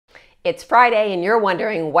It's Friday and you're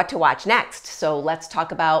wondering what to watch next, so let's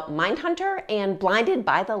talk about Mindhunter and Blinded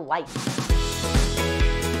by the Light.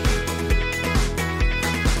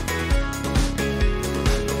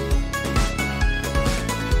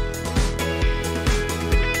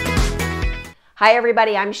 Hi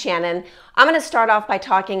everybody, I'm Shannon. I'm going to start off by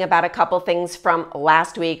talking about a couple things from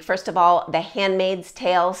last week. First of all, The Handmaid's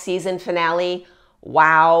Tale season finale.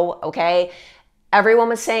 Wow, okay. Everyone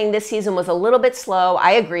was saying this season was a little bit slow.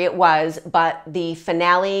 I agree it was, but the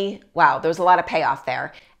finale, wow, there was a lot of payoff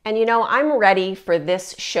there. And you know, I'm ready for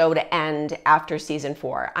this show to end after season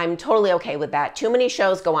 4. I'm totally okay with that. Too many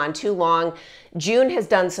shows go on too long. June has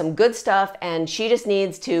done some good stuff and she just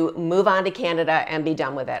needs to move on to Canada and be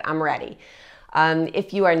done with it. I'm ready.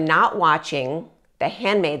 If you are not watching The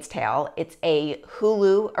Handmaid's Tale, it's a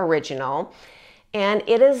Hulu original. And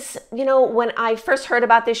it is, you know, when I first heard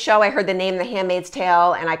about this show, I heard the name The Handmaid's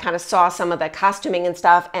Tale and I kind of saw some of the costuming and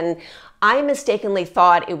stuff. And I mistakenly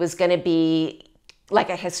thought it was going to be like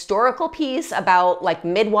a historical piece about like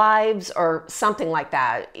midwives or something like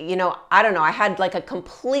that. You know, I don't know. I had like a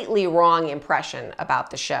completely wrong impression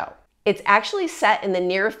about the show. It's actually set in the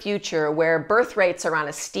near future where birth rates are on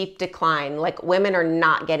a steep decline, like women are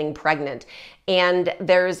not getting pregnant. And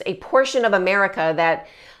there's a portion of America that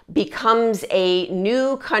becomes a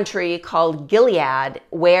new country called Gilead,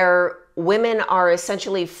 where women are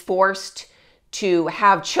essentially forced to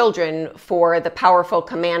have children for the powerful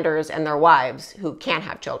commanders and their wives who can't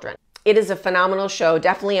have children. It is a phenomenal show,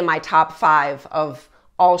 definitely in my top 5 of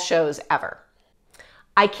all shows ever.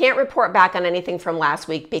 I can't report back on anything from last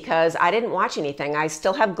week because I didn't watch anything. I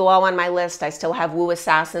still have Glow on my list. I still have Wu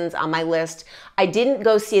Assassins on my list. I didn't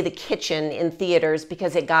go see The Kitchen in theaters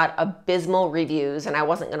because it got abysmal reviews and I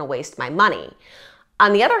wasn't going to waste my money.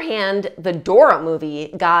 On the other hand, the Dora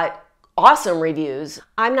movie got awesome reviews.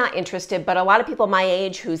 I'm not interested, but a lot of people my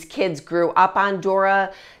age whose kids grew up on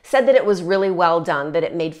Dora said that it was really well done, that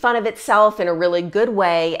it made fun of itself in a really good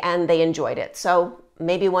way and they enjoyed it. So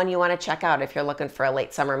maybe one you want to check out if you're looking for a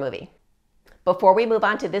late summer movie. Before we move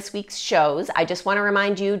on to this week's shows, I just want to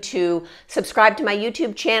remind you to subscribe to my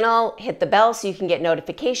YouTube channel, hit the bell so you can get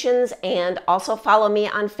notifications, and also follow me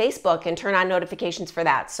on Facebook and turn on notifications for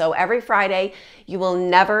that. So every Friday, you will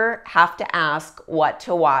never have to ask what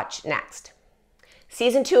to watch next.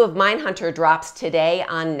 Season 2 of Mindhunter drops today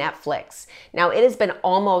on Netflix. Now, it has been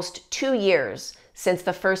almost 2 years since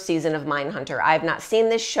the first season of Mindhunter. I have not seen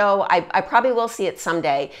this show. I probably will see it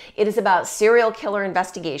someday. It is about serial killer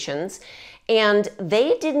investigations, and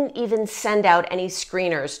they didn't even send out any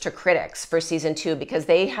screeners to critics for season 2 because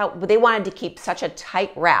they wanted to keep such a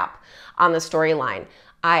tight wrap on the storyline.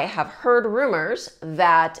 I have heard rumors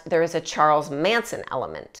that there is a Charles Manson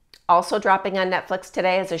element. Also dropping on Netflix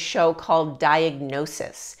today is a show called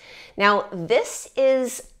Diagnosis. Now, this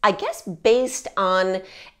is, I guess, based on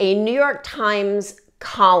a New York Times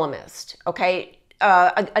columnist, okay?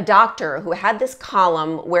 A doctor who had this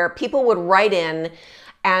column where people would write in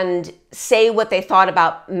and say what they thought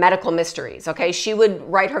about medical mysteries, okay? She would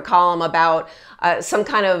write her column about some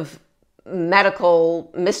kind of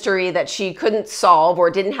medical mystery that she couldn't solve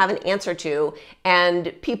or didn't have an answer to,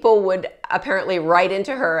 and people would apparently write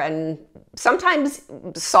into her and sometimes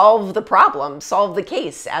solve the problem, solve the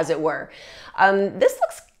case, as it were. This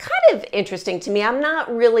looks kind of interesting to me. I'm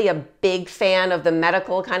not really a big fan of the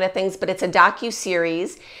medical kind of things, but it's a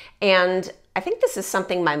docu-series, and I think this is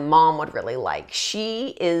something my mom would really like. She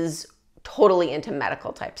is totally into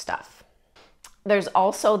medical type stuff. There's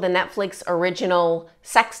also the Netflix original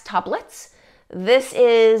Sextuplets. This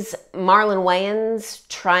is Marlon Wayans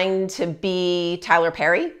trying to be Tyler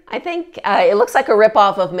Perry, I think. It looks like a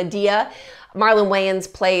ripoff of Medea. Marlon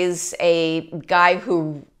Wayans plays a guy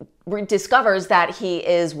who discovers that he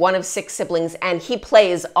is one of 6 siblings, and he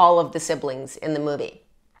plays all of the siblings in the movie.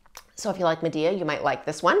 So if you like Medea, you might like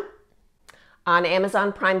this one. On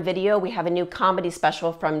Amazon Prime Video, we have a new comedy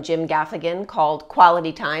special from Jim Gaffigan called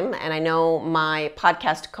Quality Time, and I know my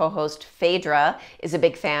podcast co-host Phaedra is a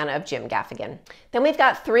big fan of Jim Gaffigan. Then we've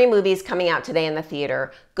got 3 movies coming out today in the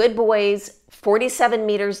theater: Good Boys, 47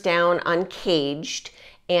 Meters Down Uncaged,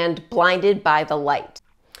 and Blinded by the Light.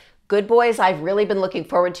 Good Boys I've really been looking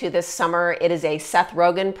forward to this summer. It is a Seth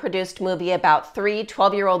Rogen produced movie about 3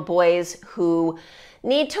 12-year-old boys who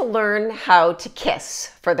need to learn how to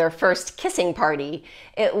kiss for their first kissing party.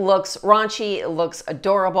 It looks raunchy, it looks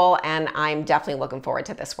adorable, and I'm definitely looking forward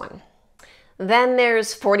to this one. Then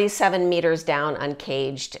there's 47 Meters Down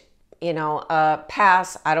Uncaged. You know,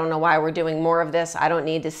 pass. I don't know why we're doing more of this. I don't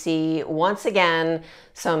need to see, once again,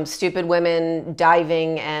 some stupid women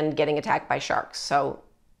diving and getting attacked by sharks. So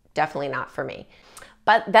definitely not for me.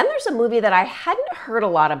 But then there's a movie that I hadn't heard a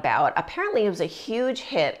lot about. Apparently it was a huge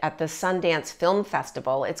hit at the Sundance Film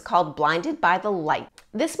Festival. It's called Blinded by the Light.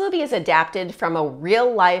 This movie is adapted from a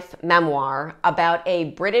real-life memoir about a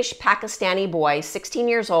British Pakistani boy, 16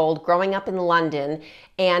 years old, growing up in London,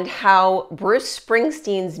 and how Bruce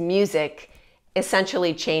Springsteen's music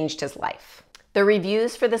essentially changed his life. The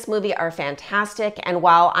reviews for this movie are fantastic, and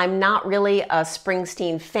while I'm not really a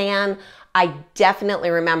Springsteen fan, I definitely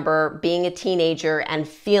remember being a teenager and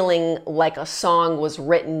feeling like a song was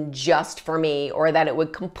written just for me, or that it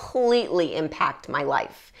would completely impact my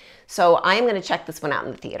life. So I am going to check this one out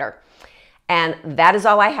in the theater. And that is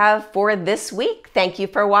all I have for this week. Thank you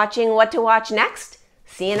for watching What to Watch Next.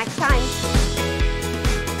 See you next time.